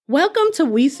Welcome to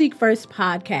We Seek First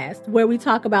podcast, where we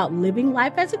talk about living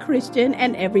life as a Christian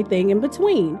and everything in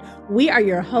between. We are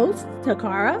your hosts,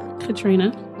 Takara,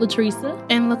 Katrina, Latresa,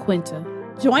 and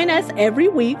LaQuinta. Join us every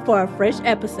week for a fresh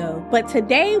episode. But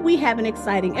today we have an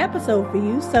exciting episode for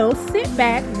you, so sit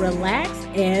back, relax,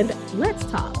 and let's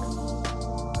talk.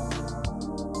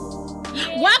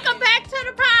 Yay. Welcome back to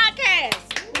the podcast.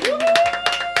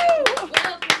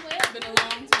 Welcome. It's been a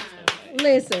long time.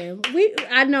 Listen,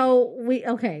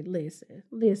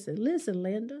 listen,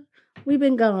 Linda. We've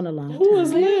been gone a long time. Who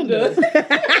is Linda?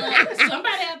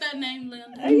 Somebody out there named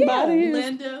Linda. Yeah.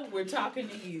 Linda, we're talking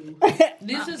to you.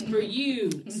 This is for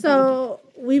you. So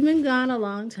we've been gone a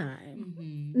long time.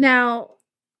 Mm-hmm. Now,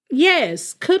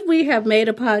 yes, could we have made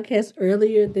a podcast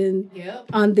earlier than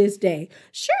on this day?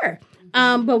 Sure.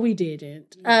 But we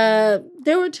didn't.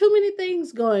 There were too many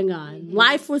things going on. Mm-hmm.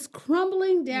 Life was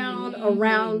crumbling down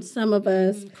around some of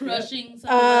us. Crushing some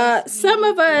of us. Some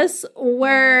of us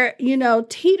were,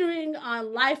 teetering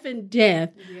on life and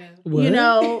death. Yeah. We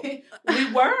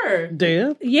were.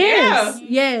 Death?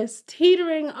 Yes.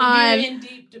 Teetering on. You're in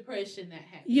deep depression that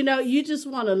happened. You just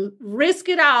want to risk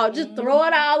it all. Just throw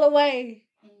it all away.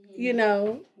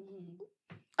 Mm-hmm.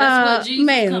 That's what Jesus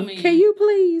ma'am, come in. Can you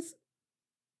please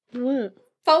What?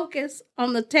 focus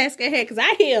on the task at hand? Because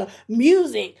I hear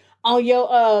music on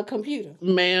your computer.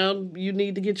 Ma'am, you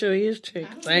need to get your ears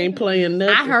checked. I ain't playing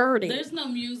nothing. I heard it. There's no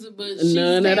music, but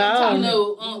None at all.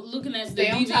 Looking at the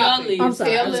DVR list. I'm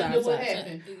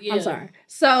sorry. Yeah. I'm sorry.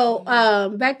 So,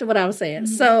 back to what I was saying.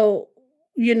 Mm-hmm. So,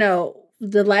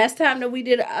 the last time that we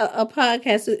did a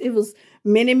podcast, it was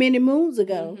many, many moons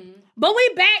ago. Mm-hmm. But we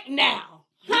back now.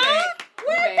 Huh?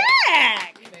 We're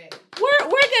back. We're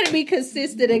going to be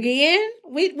consistent again.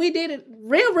 We did it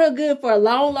real good for a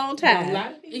long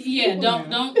time. Yeah,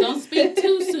 don't speak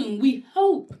too soon. We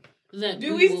hope that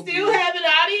Do we still have an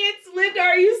audience, Linda?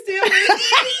 Are you still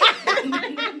listening?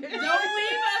 Don't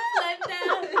leave us,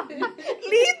 Linda.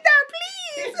 Linda,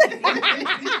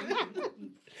 please.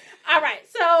 All right,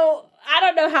 so I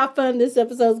don't know how fun this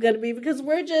episode is going to be because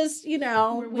we're just,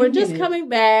 we're just coming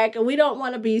back and we don't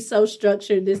want to be so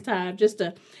structured this time, just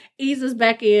to ease us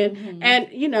back in. Mm-hmm. And,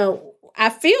 I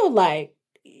feel like,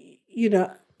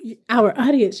 our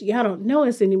audience, y'all don't know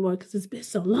us anymore because it's been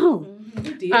so long.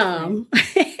 Mm-hmm.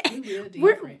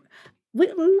 We're different.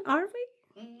 Are we?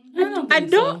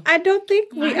 I don't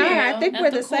think we are. I think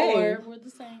we're the same.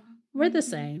 We're the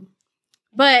same.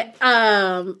 But,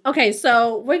 okay,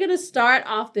 so we're going to start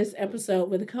off this episode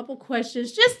with a couple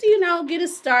questions just to, get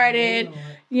us started,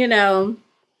 and,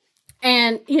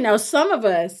 some of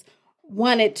us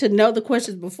wanted to know the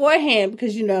questions beforehand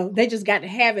because, they just got to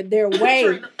have it their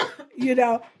way,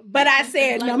 but I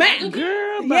said, no, ma'am.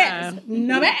 Girl, yes,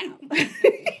 no, ma'am.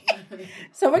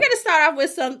 So we're going to start off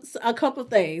with a couple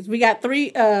things. We got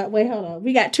we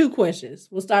got two questions.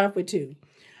 We'll start off with two.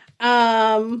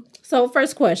 So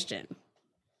first question.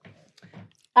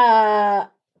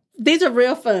 These are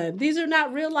real fun. These are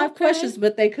not real life questions,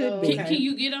 but they could be. Can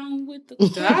you get on with the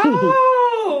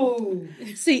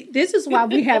See, this is why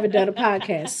we haven't done a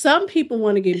podcast. Some people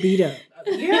want to get beat up.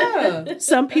 Yeah.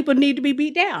 Some people need to be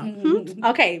beat down. Mm-hmm.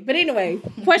 Okay, but anyway,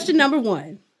 question number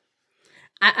one.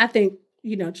 I think,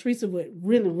 Teresa would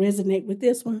really resonate with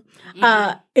this one.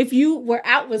 Mm-hmm. If you were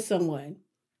out with someone,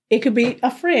 it could be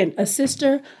a friend, a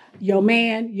sister, your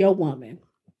man, your woman.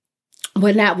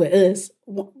 Well, not with us,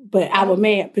 but our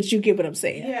man. But you get what I'm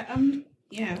saying.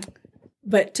 Yeah.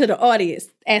 But to the audience,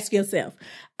 ask yourself,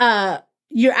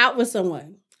 you're out with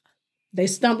someone. They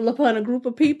stumble upon a group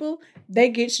of people. They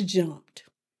get jumped.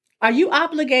 Are you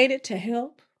obligated to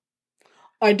help?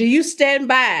 Or do you stand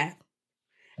by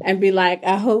and be like,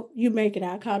 I hope you make it.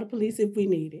 I'll call the police if we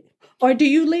need it. Or do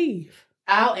you leave?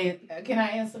 Can I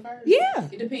answer first? Yeah.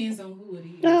 It depends on who it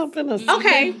is.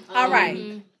 Okay. All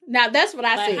right. Now that's what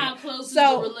I said. How close is the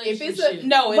relationship? If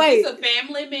it's a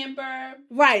family member,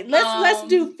 right? Let's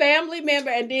do family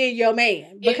member and then your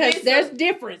man because there's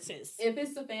differences. If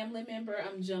it's a family member,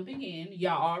 I'm jumping in.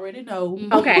 Y'all already know.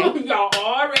 Okay. Y'all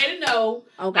already know.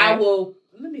 Okay. I will.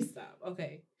 Let me stop.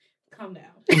 Okay, calm down.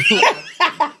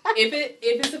 If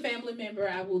it's a family member,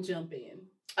 I will jump in.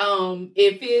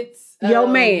 If it's your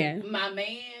man, my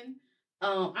man,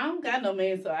 I don't got no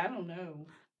man, so I don't know.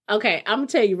 Okay, I'm gonna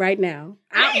tell you right now.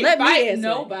 I ain't fighting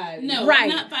nobody. No, right. I'm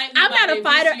not fighting I'm nobody. not a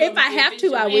fighter. If I have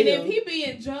to, I will. And if he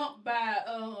being jumped by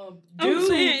dudes, I'm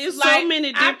saying it's so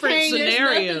many different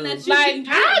scenarios. Like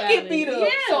I get beat up,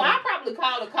 so I probably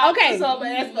call the cops or something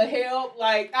and ask for help.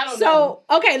 Like I don't know.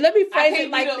 So okay, let me phrase it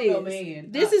like this. No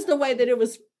man. This is the way that it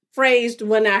was phrased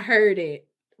when I heard it.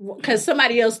 Because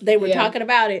somebody else, they were talking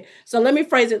about it. So let me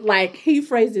phrase it like he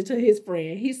phrased it to his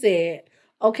friend. He said,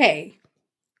 okay,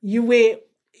 you with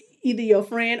either your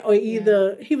friend or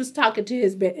either he was talking to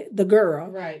the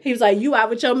girl. Right. He was like, you out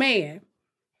with your man,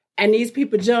 and these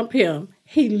people jump him.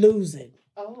 He losing.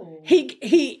 Oh.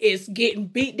 He is getting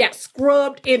beat down,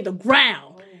 scrubbed in the ground.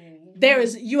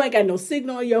 You ain't got no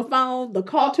signal on your phone. The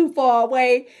call too far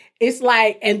away. It's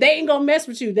like, and they ain't gonna mess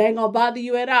with you. They ain't gonna bother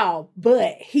you at all.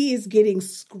 But he is getting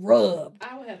scrubbed.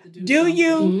 I would have to do. Do something.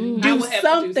 you I do would have to do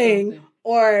something,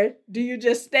 or do you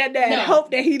just stand there and No.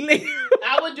 hope that he leaves?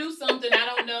 I would do something. I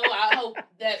don't know. I hope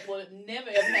that would never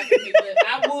ever happen to me. But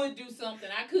I would do something.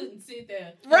 I couldn't sit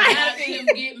there. Right. After him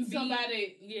getting beat.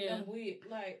 Somebody, I'm with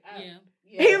like. yeah.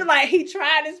 He was like, he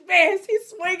tried his best. He's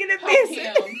swinging and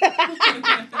missing.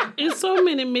 It's so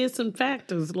many missing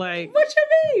factors. Like, What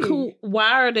you mean?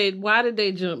 why did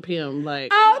they jump him?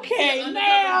 Like, Okay, Undercover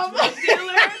ma'am. drug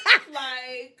dealer,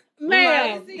 like,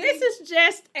 Ma'am, Is he- this is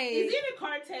just is it a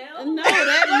cartel? no,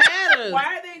 that matters.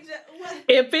 Why are they just? What?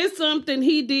 If it's something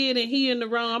he did and he in the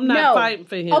wrong, I'm not No. fighting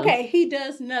for him. Okay, he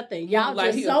does nothing. Y'all Like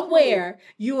just he a somewhere.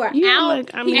 You are Yeah, out, like,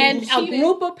 I mean, and a cheated.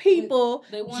 group of people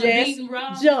They want to beat just and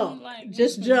rob. jump, Like,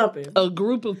 just jumping. A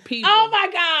group of people. Oh my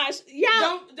gosh, y'all!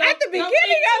 Don't at the beginning of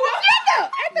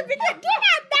at the beginning, did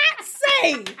I not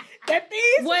say that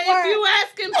these Well, were? if you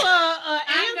asking for an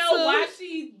I know why answer,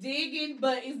 she's digging,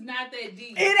 but it's not that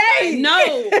deep. It ain't.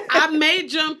 no, I may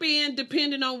jump in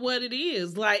depending on what it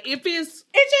is. Like, if it's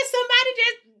It's just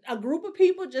a group of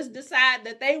people just decide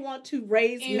that they want to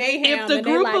raise mayhem. if the and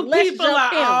they group like, of let's people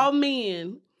jump are him. all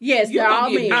men, Yes, You they're gonna all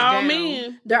get men. beat all down.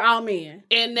 men, They're all men.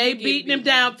 and they You get beating him beat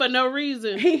down down. for no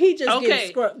reason. He just Okay. gets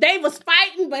scrubbed. They was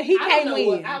fighting, but he I can't don't know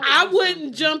win. what I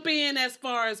wouldn't jump in as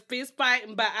far as fist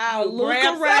fighting, but I'll You look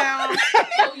grab around.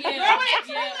 Oh, yeah. Get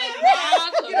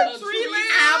Yeah, a tree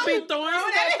limb. I'll be throwing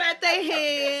stuff at their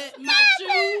head. My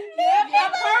shoe. Yeah,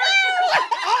 purse.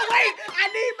 Oh wait, I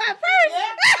need my purse.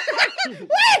 Wait.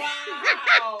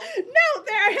 Wow. No,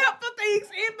 there are helpful things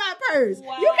in my purse.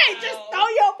 You can't just Wow. throw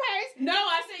your purse. No,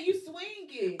 I said you swing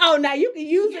it. Oh, now you can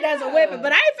use it as a Yeah. weapon,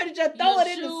 but I ain't finna just throw Your it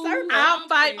in the shoes. circle. I'll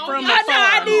fight Oh, from yeah. Oh no,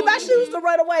 I afar. need my shoes to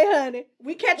run away, honey.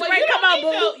 We catch a Well, break. you Come don't on,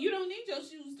 need boo. you don't need your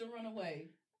shoes to run away.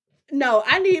 No,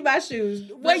 I need my shoes.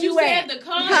 Where But you said at? the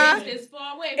car Huh? is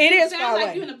far away. It is sounds far like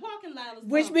away. you in the parking lot or something.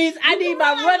 Which means I You need can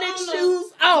my run running on the- shoes.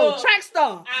 Oh, Look, track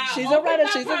star. I'll She's a open runner. my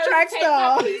She's a purse, track take my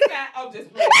star. piece out. Oh,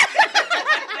 just play.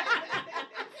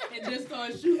 and just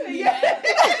start shooting. Yeah.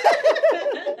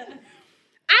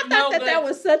 I thought No, that but-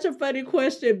 was such a funny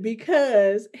question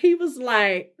because he was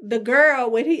like, the girl,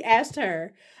 when he asked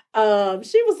her,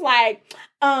 she was like,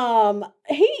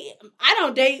 I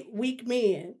don't date weak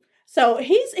men. So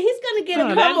he's gonna get a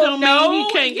Oh, that couple. don't mean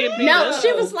he can't get beat No, up.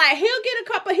 she was like, he'll get a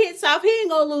couple hits off. He ain't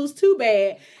gonna lose too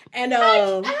bad. And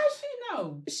How she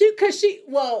know?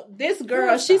 this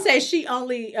girl, she says she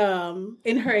only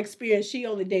in her experience, she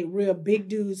only date real big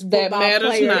dudes, That football matters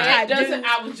player not. type That doesn't. dudes.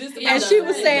 I was just. And she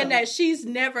was saying that she's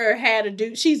never had a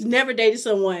dude. She's never dated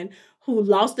someone who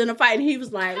lost in a fight. And he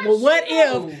was like, How "Well, she what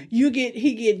know? if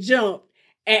he get jumped?"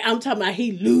 And I'm talking about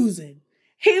he losing.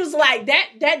 He was like,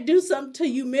 "That do something to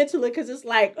you mentally because it's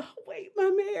like, oh, wait, my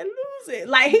man losing."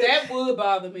 Like that would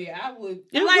bother me. I would.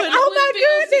 It like, wouldn't- oh my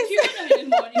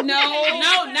goodness.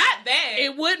 No, not that.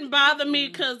 It wouldn't bother me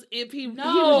because if he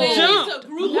No. was jumped, It's a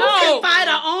group who No. can fight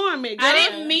an army? I girl?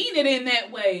 didn't mean it in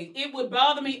that way. It would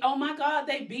bother me. Oh my God,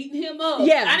 they beating him up.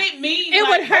 Yeah. I didn't mean It like,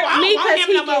 would hurt oh, I me don't want 'cause him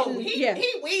he no more. getting- He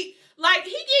weak. Like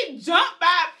he getting jumped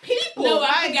by people. No, I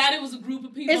like, forgot it was a group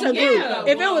of people. It's a group.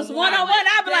 If it was one-on-one,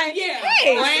 I'd be like, yeah.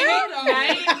 hey,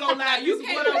 I ain't gonna lie. You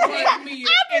can't one me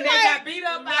and they got beat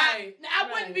up by. Right, I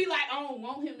wouldn't be like, I don't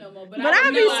want him no more. But I'd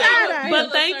would be like, side-eye.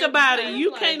 But think about it. time, You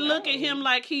like, can't look at oh. him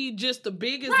like he just the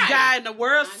biggest Right. guy in the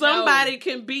world. I know. Somebody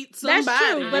can beat somebody.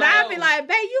 That's true. But I I'd be know. like,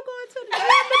 "Babe, you going to the gym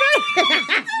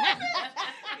today?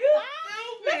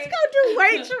 Let's go do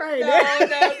weight training."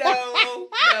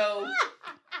 No.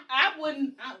 I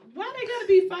wouldn't. Why they gotta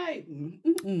be fighting?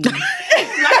 Like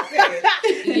that.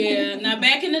 Yeah, now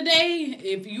back in the day,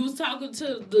 if you was talking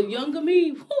to the younger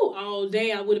me, all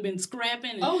day I would have been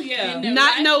scrapping. And Oh, yeah. in there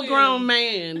Not right no with grown him.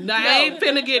 man. I ain't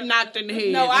finna get knocked in the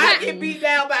head. No, I get beat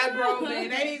down by a grown man.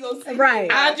 They ain't gonna see Right.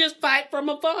 me. I just fight from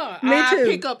afar. Me I too.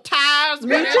 pick up tires.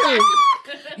 Me whatever. too.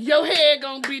 Your head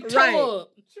gonna be tore Right.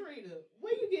 up. Trina,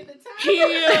 where you getting the time?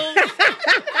 Heels.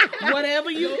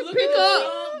 Whatever you can pick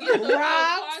up. Get the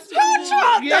Rocks. Food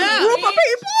truck, Yeah. the group of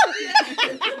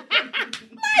people.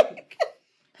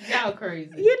 Y'all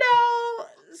crazy. You know,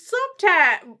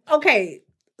 sometimes, okay,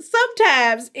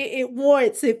 sometimes it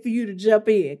warrants it for you to jump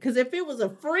in. Because if it was a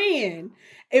friend,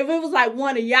 if it was like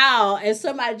one of y'all and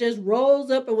somebody just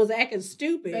rolls up and was acting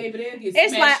stupid, Baby, they'll get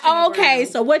it's like, smashed in the okay, ground.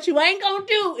 so what you ain't gonna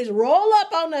do is roll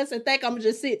up on us and think I'm gonna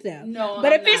just sit there. No,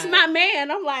 But I'm if it's not. my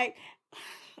man, I'm like,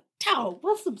 talk,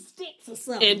 what's some sticks or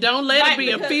something? And don't let Right, it be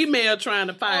because- a female trying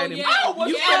to fight him. Yeah. Oh, well,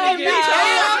 You yeah, finna you get know.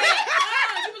 told.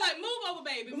 You be like, move over,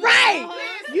 baby. Move Right.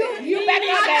 over. You back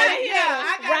up, baby.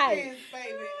 I got Right. this,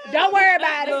 baby. Don't worry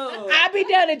about Look. it. I'll be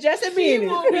done in just a She minute.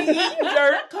 will be eating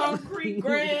dirt, concrete,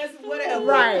 grass, whatever.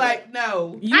 Right. Like,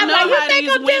 no. You I'm know like, you how think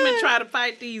these I'm women done? try to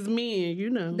fight these men, you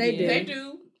know. They do. They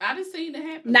do. I just seen it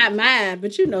happen. Not mine,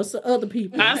 but you know, some other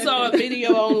people. I saw a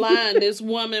video online. This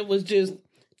woman was just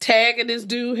tagging this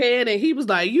dude head, and he was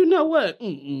like, "You know what?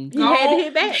 Mm-mm." He had to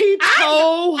hit back. He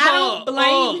told her. I don't blame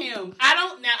up. him. I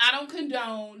don't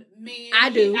condone men. I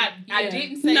do. I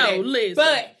didn't say No, that. listen.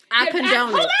 But I condone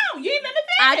hold it. on, you ain't let me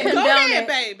I finish. condone Go ahead, it.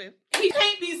 baby. He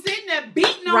can't be sitting there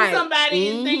beating on Right. somebody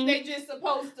and think Mhm. they just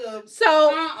supposed to.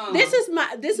 So this is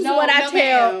No, what I no,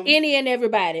 tell ma'am. any and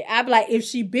everybody. I be like, if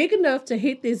she big enough to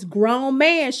hit this grown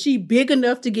man, she big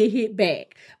enough to get hit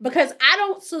back. Because I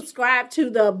don't subscribe to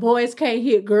the boys can't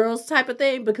hit girls type of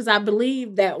thing, because I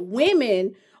believe that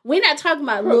women, we're not talking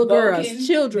about little girls, Provoking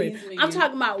children. these men. I'm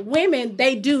talking about women.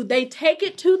 They take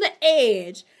it to the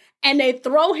edge and they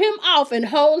throw him off and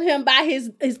hold him by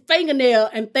his fingernail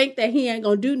and think that he ain't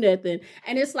gonna do nothing.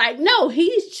 And it's like, no,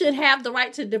 he should have the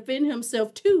right to defend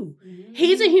himself too.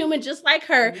 He's a human just like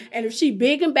her. And if she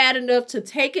big and bad enough to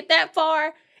take it that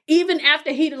far, even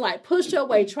after he done like pushed her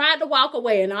away, tried to walk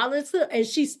away and all this stuff, and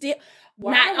she still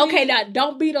now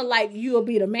don't beat her like you'll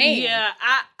beat a man. Yeah,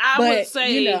 I but would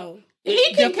say, you know,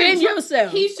 He can defend control-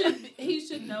 yourself. He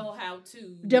should know how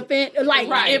to Defend like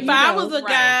Right. if you I know, was a right.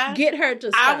 guy, get her to I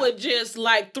stop. would just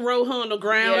like throw her on the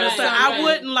ground Yeah, or something. right. I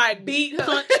wouldn't like beat her.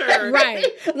 punch her. Right.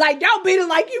 Like, don't beat her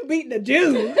like you beating a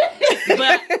dude.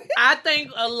 But I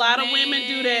think a lot of women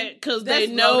do Man, that because they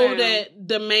that's know low down. that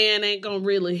the man ain't gonna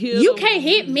really hit You them. can't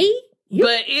hit me. You-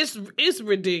 But it's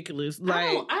ridiculous.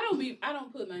 Like I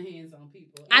don't put my hands on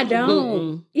people. I don't.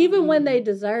 Mm-mm. Even when they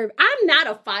deserve. I'm not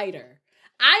a fighter.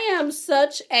 I am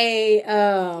such a It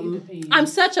depends. I'm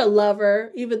such a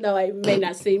lover, even though it may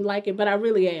not seem like it, but I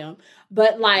really am.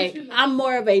 But like, I'm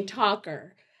more of a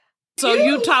talker. so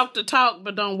you talk the talk,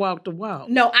 but don't walk the walk.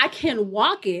 No, I can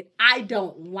walk it. I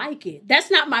don't like it. That's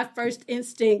not my first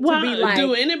instinct to be like.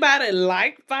 Do anybody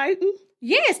like fighting?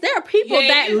 Yes, there are people Yeah,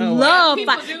 that yeah. love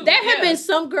People fight. do, There have yeah. been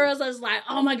some girls that's like,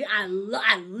 oh my God,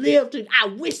 I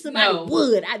wish somebody No.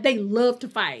 would. They love to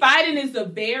fight. Fighting is a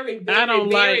very, very, I don't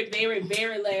very, like- very,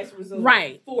 very last resort.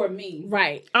 Right. For me.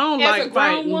 Right. I don't As a like grown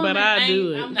fighting, woman, but I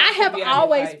do I'm it. not I have gonna be out here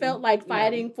always fighting. felt like No.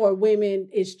 fighting for women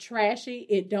is trashy.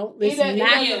 It don't. It's doesn't-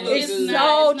 not. it doesn't look It's good.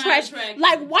 so It's not trashy. attractive.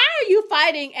 Like, why are you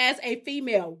fighting as a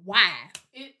female? Why?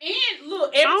 And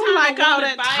look, I every don't time like a all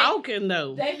woman that fight, talking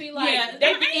though. they be like, Yeah,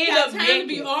 they I be ain't end got up time to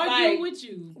be naked. arguing Like, with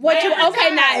you. What you? Every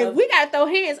Okay, now time. if we gotta throw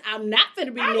hands, I'm not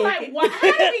gonna be I'm naked. like, why? How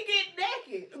did we get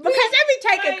naked? Because they be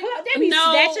taking Like, clothes. They be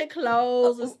no. snatching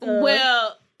clothes and stuff.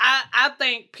 Well, I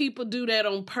think people do that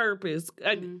on purpose.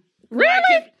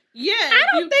 Really? Yeah. I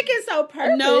don't think it's so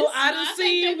purpose. No, I I done think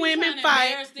seen they be women trying to fight.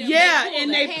 embarrass them. Yeah, They pull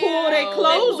and their they hair pull their out.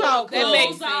 clothes They pull off. their That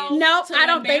makes clothes off sense. Nope, to I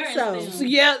don't think embarrass so. them.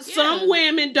 Yeah, some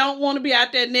women don't want to be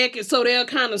out there naked, so they'll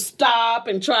kind of stop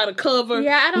and try to cover.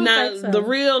 Yeah, I don't now, think so. the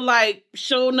real, like,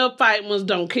 showing up fighting ones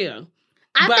don't care.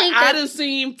 I but think I that done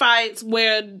seen fights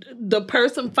where the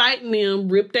person fighting them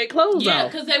rip their clothes Yeah,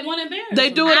 off. because they want to embarrass They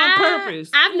them. do it on purpose.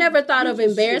 I've never thought of You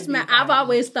just embarrassment. shouldn't be I've fighting.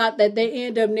 always thought that they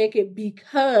end up naked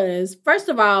because, first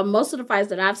of all, most of the fights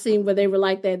that I've seen where they were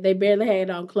like that, they barely had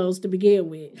on clothes to begin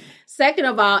with. Second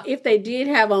of all, if they did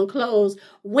have on clothes,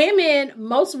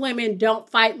 most women don't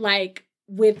fight like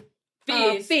with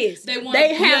fists. They want-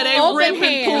 They have Yeah, they open rip and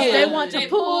hands. pull. They want to They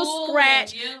pull, pull,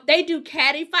 scratch. yeah. They do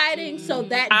catty fighting, so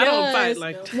that I does. don't fight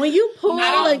like that. When you pull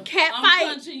I don't- and cat I'm fight,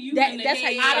 punching you that- in the that's how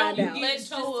head. you I find don't out. get Let's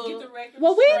just so get the record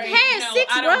Well, we've straight. had No,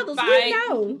 6 I don't brothers. We fight,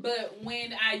 know. But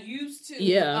when I used to,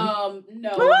 Yeah. no,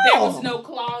 Oh. there was no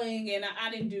clawing, and I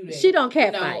didn't do that. She don't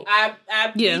cat No, fight.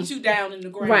 I Yeah. beat you down in the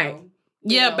ground. Right.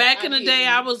 Yeah, know, back I in the didn't. day,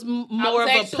 I was more was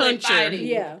of a actually puncher. fighting.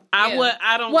 Yeah. Yeah.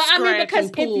 I don't Well, I scratch mean, because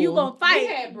and pull. if you gonna We fight,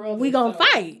 had brothers, we gonna so-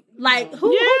 fight. Like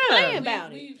who Yeah. playing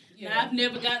about it? Now, I've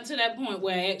never gotten to that point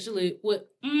where I actually it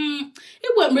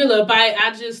wasn't really a fight. I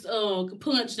just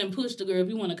punched and pushed the girl. If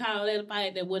you want to call that a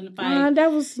fight, that wasn't a fight.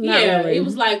 That was not Yeah, really. it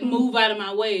was like move out of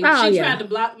my way. Oh, She yeah. tried to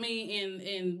block me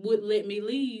and wouldn't let me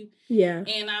leave, Yeah.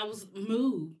 and I was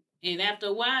moved. And after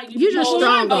a while, You just know,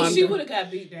 strong Oh, on she her. would have got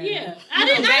beat down. Yeah, I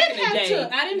didn't have to.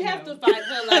 I didn't have to fight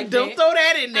her like Don't that. throw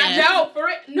that in there. No, for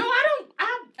it. No, I don't.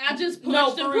 I I just No,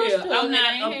 punched for and pushed real. her. I'm not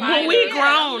I ain't a had- fighter. But we Yeah,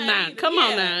 grown I'm now. not either. Come on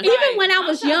Yeah. now. Even when I I'm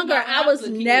was talking younger, about when I was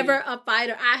a kid. never a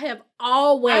fighter. I have I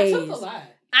always, took a lot.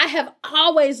 I have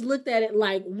always looked at it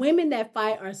like women that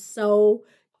fight are so.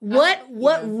 What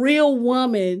real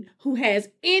woman who has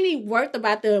any worth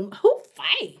about them who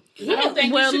fight? I don't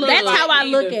think Well, you should look, That's fight how I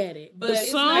look either. at it. But it's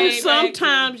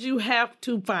Sometimes you have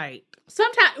to fight.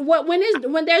 Sometimes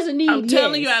when there's a need, I'm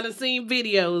telling you, yes. I done seen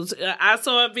videos. I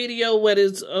saw a video where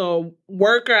this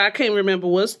worker, I can't remember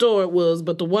what store it was,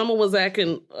 but the woman was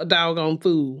acting a doggone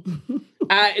fool.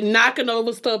 Knocking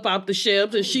over stuff off the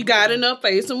shelves, and she got in her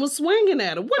face and was swinging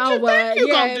at her. What you think you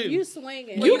gonna do? If you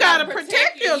swinging, You gotta gotta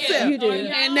protect protect yourself. yourself. You do.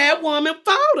 And that woman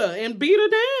fought her and beat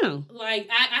her down. Like,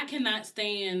 I cannot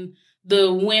stand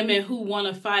the women who want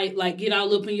to fight, like, get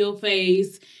all up in your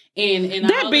face and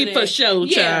That all be of for show,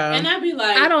 Yeah, child. and I be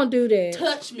like, I don't do that.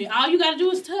 touch me. All you got to do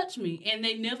is touch me. And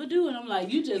they never do. And I'm like,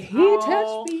 you just He all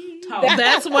touched me. talk.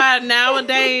 That's why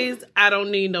nowadays I don't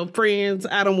need no friends.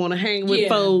 I don't want to hang with Yeah.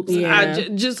 folks. Yeah.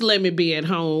 Just let me be at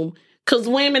home. Cause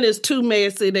women is too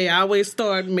messy. They always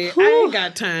start me. I Whew. ain't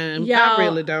got time. Y'all, I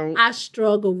really don't. I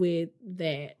struggle with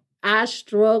that. I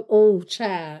struggle. Oh,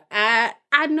 child.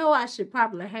 I know I should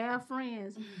probably have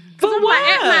friends. For I'm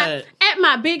what? like, at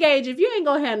my big age, if you ain't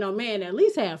gonna have no man, at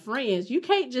least have friends. You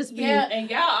can't just be. Yeah, and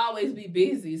y'all always be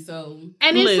busy, so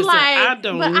And it's Listen, like, I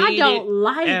don't but I need don't it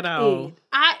like at all.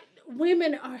 it.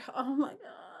 Women are. Oh my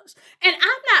gosh. And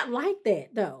I'm not like that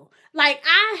though. Like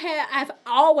I've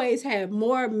always had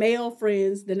more male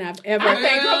friends than I've ever. I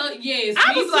think Girl, yes.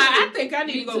 I me was like, too. I think I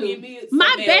need to Me go too. get me some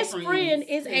My male best friends. friend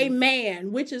is a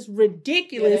man, which is Yeah,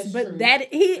 ridiculous. that's but true.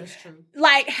 that he That's true.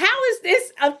 like, how is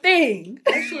this a thing?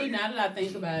 Actually, now that I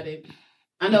think about it,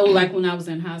 I know, like when I was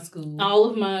in high school.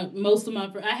 Most of my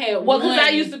friends. I had Well, because one. I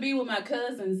used to be with my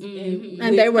cousins Mhm.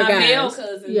 And they were my male guys.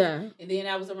 cousins. Yeah, And then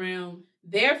I was around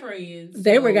their friends.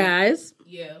 they so, were guys.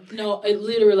 Yeah. No,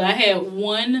 literally, I had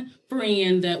one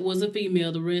friend that was a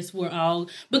female. The rest were all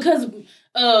because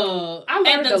I at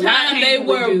learned the a lot time they hanging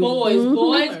with were you. boys. Mhm. I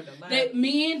Boys, learned a lot. that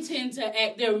men tend to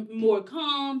act. They're more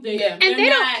calm. Yeah. And they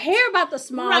don't care about the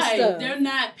small right. stuff. They're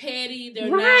not petty. They're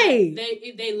Right.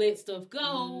 not. They let stuff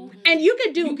go. And you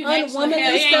could do You can actually unwomanly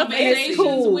have stuff and it's conversations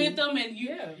cool. with them, and you,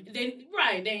 Yeah.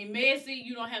 they ain't messy.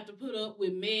 You don't have to put up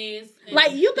with mess. And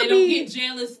Like, you could they don't be- get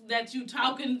jealous that you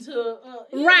talking to.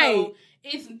 You Right. know,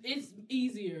 it's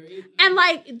easier. And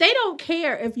like, they don't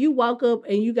care if you walk up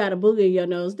and you got a booger in your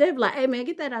nose. They'll be like, "Hey man,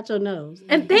 get that out your nose."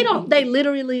 And they don't. They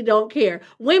literally don't care.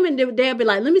 Women, they'll be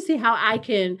like, "Let me see how I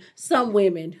can." Some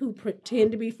women who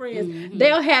pretend to be friends, Mhm.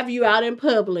 they'll have you out in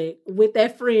public with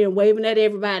that friend waving at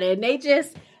everybody, and they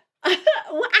just, well,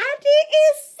 I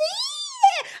didn't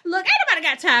see it. Look, ain't nobody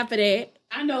got time for that.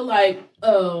 I know, like,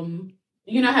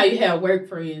 you know how you have work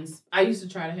friends. I used to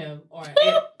try to have, or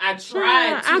I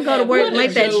tried. I go to work, have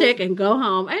make that joke. check, and go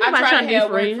home. Ain't I nobody tried trying to to have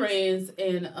be work friends.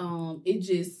 friends, and it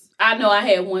just. I know I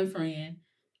had one friend.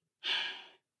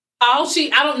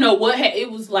 I don't know what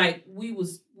it was like. We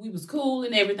was cool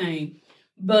and everything,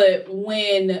 but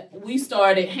when we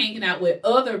started hanging out with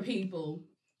other people,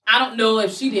 I don't know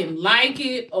if she didn't like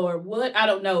it or what. I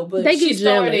don't know, but They she get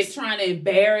started jealous. trying to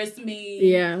embarrass me.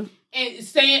 Yeah. And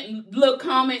saying little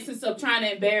comments and stuff, trying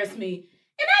to embarrass me.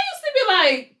 And I used to be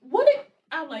like, "What?"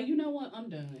 I'm like, you know what? I'm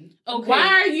done. Okay. Why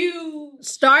are you?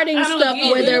 Starting I don't stuff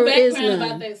get where it. there is background none.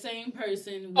 about that same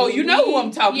person. Oh, When you know who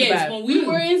I'm talking yes, about. when we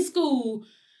were in school,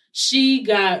 she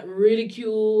got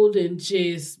ridiculed and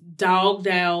just dogged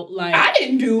out. Like, I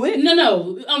didn't do it.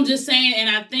 no, I'm just saying. And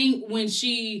I think when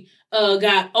she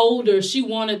got older, she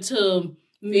wanted to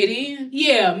Fit in.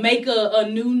 yeah, make a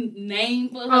new name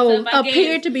for Oh, herself. I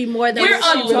appear guess. to be more than We're what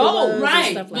she really adult, was and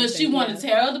Right, stuff like but that, she want yeah. to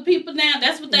tear other people down.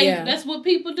 That's what they. Yeah. That's what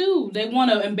people do. They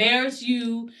want to embarrass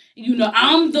you. You know,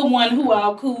 I'm the one who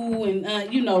all cool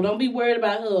and you know, don't be worried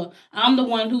about her. I'm the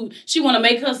one who she want to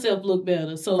make herself look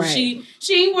better. So Right. she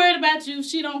ain't worried about you.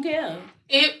 She don't care.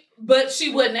 But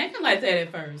she wasn't acting like that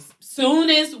at first. Soon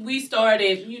as we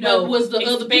started, you know, But was the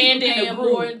other people expanding paying the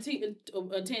more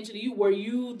group. attention to you? Were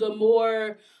you the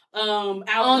more outgoing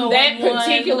On that one?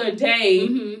 particular day,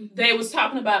 Mhm. they was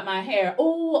talking about my hair.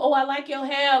 Oh, I like your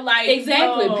hair. Like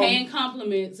Exactly, paying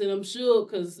compliments, and I'm sure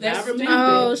because I That's remember.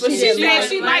 Oh, but she she didn't said like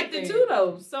she it liked like it that. too,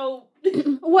 though. So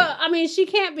Well, I mean, she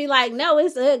can't be like, no,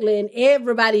 it's ugly, and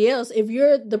everybody else. If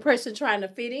you're the person trying to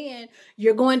fit in,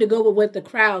 you're going to go with what the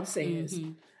crowd says.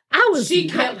 Mhm. I was. she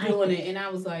not kept like doing that. it, and I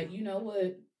was like, you know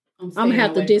what? I'm gonna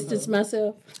have to staying away from distance her.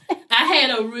 myself. I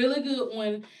had a really good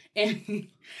one, and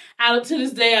out to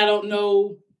this day, I don't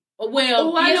know. Well,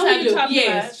 Oh, I yes, know who I you're do. talking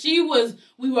Yes, about. she was.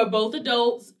 We were both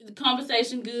adults. The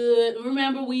conversation good.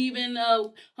 Remember, we even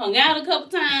hung out a couple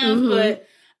times. Mhm. But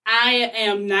I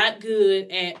am not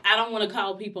good at. I don't want to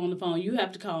call people on the phone. You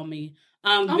have to call me.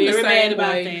 I'm the very bad same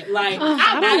about way. that. Like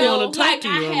I don't don't wanna talk like. to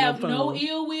you I on the have no phone.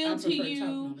 ill will to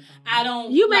you. I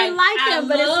don't. You may like I them,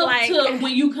 but it's love like- to,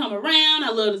 when you come around,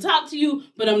 I love to talk to you,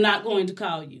 but I'm not going to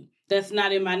call you. That's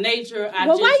not in my nature.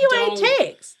 Well, why you ain't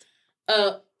text?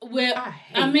 Well, I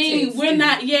hate I mean, we're texting.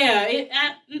 not.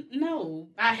 Yeah, no.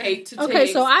 I hate to Okay,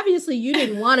 text. so obviously you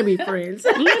didn't want to be friends.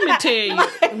 Let me tell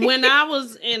you, when I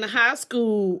was in high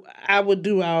school, I would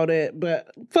do all that. But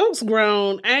folks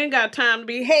grown, I ain't got time to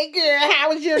be, hey girl, how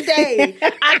was your day?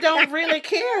 I don't really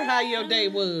care how your day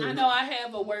was. I know I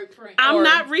have a work friend. I'm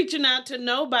not reaching out to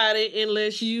nobody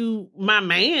unless you my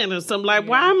man or something. Like,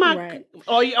 why am I? Right.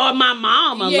 Or my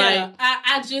mom. I'm Yeah, like,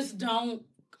 I just don't.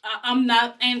 I'm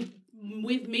not. And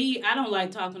with me, I don't like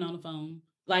talking on the phone.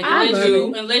 Like I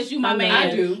unless you my I man.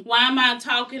 I do. Why am I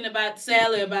talking about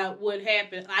Sally about what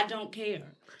happened? I don't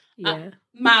care. Yeah.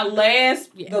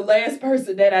 The last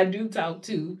person that I do talk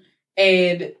to,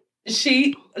 and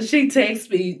she texted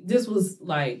me. This was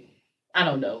like, I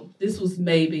don't know. This was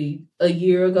maybe a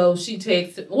year ago. She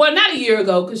texted, well, not a year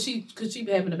ago, because she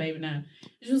be having a baby now.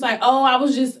 She was like, "Oh, I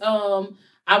was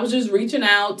just reaching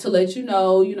out to let you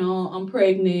know, I'm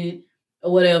pregnant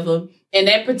or whatever." And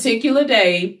that particular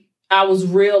day, I was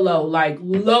real low, like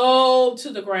low to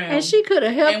the ground. And she could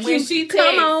have helped And when you she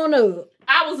come texted- on up.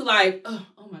 I was like, oh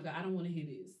my God, I don't want to hear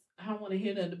this. I don't want to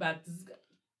hear nothing about this guy.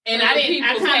 And Other I didn't.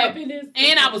 I people's kind of, happiness.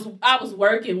 and I was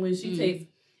working when she texted.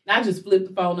 I just flipped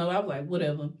the phone up. I was like,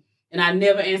 whatever. And I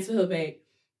never answered her back.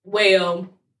 Well,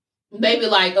 maybe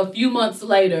like a few months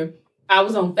later, I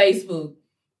was on Facebook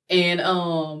and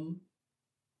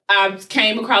I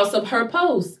came across her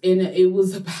post, and it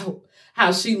was about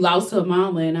how she lost her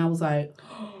mama, and I was like,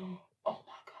 oh my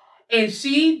God. And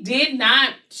she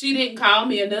didn't call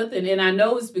me or nothing, and I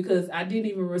know it's because I didn't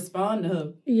even respond to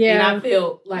her. Yeah. And I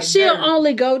felt like She'll dirt.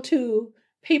 only go to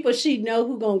people she know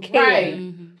who gonna care. Right.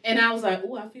 Mm-hmm. And I was like,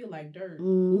 oh, I feel like dirt.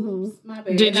 Mhm. Oops, my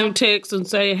bad. did And you text and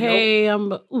say, hey,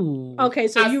 I'm ooh. Okay,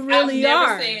 so you really I've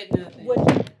are. never said nothing.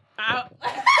 What-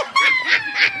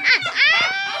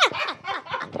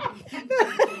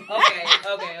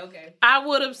 Okay. I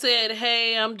would have said,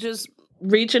 hey, I'm just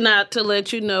reaching out to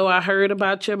let you know I heard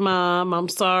about your mom. I'm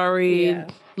sorry. Yeah.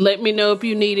 Let me know if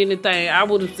you need anything. I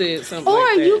would have said something Or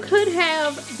like that. you could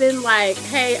have been like,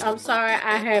 hey, I'm sorry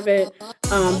I haven't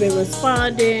been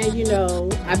responding.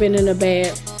 I've been in a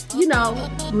bad,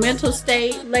 mental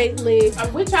state lately.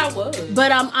 Which I was.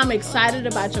 But I'm excited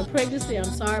about your pregnancy. I'm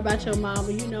sorry about your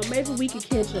mama. Maybe we could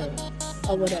catch up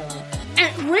or whatever.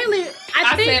 And really,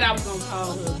 I think... said I was going to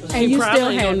call her. But And She you probably still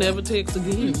ain't gonna haven't. never text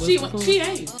again. What's she the point?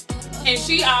 ain't. And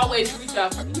she always reach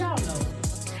out for y'all know.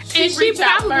 And she reach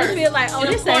out probably first. feel like, oh, And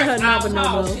of this ain't her course, number I'll no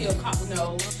call. more. She'll call.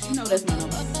 No, you know that's my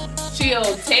number. She'll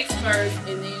text first,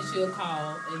 and then she'll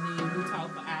call, and then we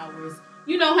talk for hours.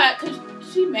 You know how, because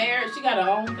she married, she got her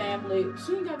own family.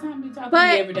 She ain't got time to be talking to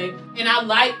me every day. And I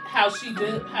like how she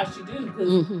do, because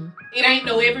it ain't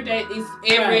no every day.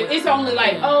 It's only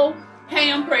like, oh,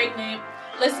 hey, I'm pregnant.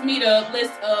 Let's meet up. Let's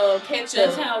catch up.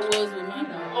 That's how it was with my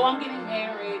mom. Oh, I'm getting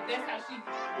married. That's how she.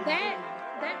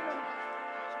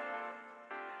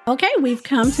 Okay, we've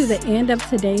come to the end of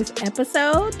today's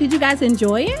episode. Did you guys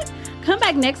enjoy it? Come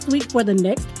back next week for the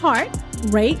next part.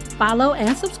 Rate, follow,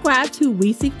 and subscribe to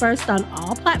We Seek First on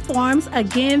all platforms.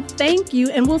 Again, thank you,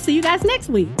 and we'll see you guys next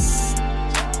week.